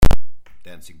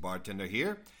Dancing Bartender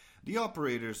here. The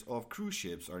operators of cruise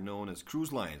ships are known as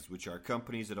cruise lines, which are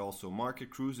companies that also market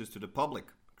cruises to the public.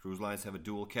 Cruise lines have a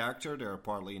dual character. They are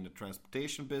partly in the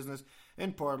transportation business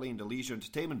and partly in the leisure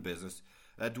entertainment business,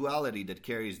 a duality that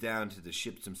carries down to the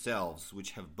ships themselves,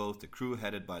 which have both the crew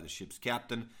headed by the ship's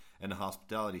captain and the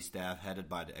hospitality staff headed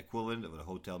by the equivalent of a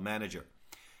hotel manager.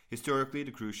 Historically,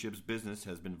 the cruise ship's business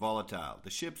has been volatile. The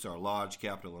ships are large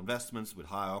capital investments with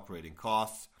high operating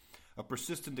costs. A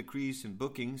persistent decrease in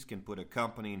bookings can put a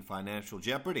company in financial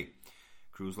jeopardy.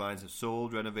 Cruise lines have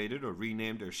sold, renovated, or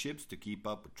renamed their ships to keep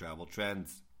up with travel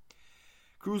trends.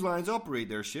 Cruise lines operate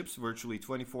their ships virtually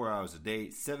 24 hours a day,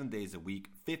 7 days a week,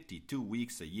 52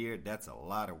 weeks a year. That's a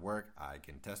lot of work. I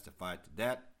can testify to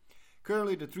that.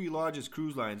 Currently, the three largest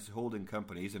cruise lines holding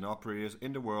companies and operators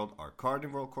in the world are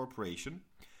Carnival Corporation,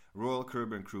 Royal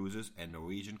Caribbean Cruises, and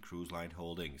Norwegian Cruise Line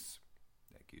Holdings.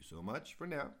 Thank you so much for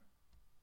now.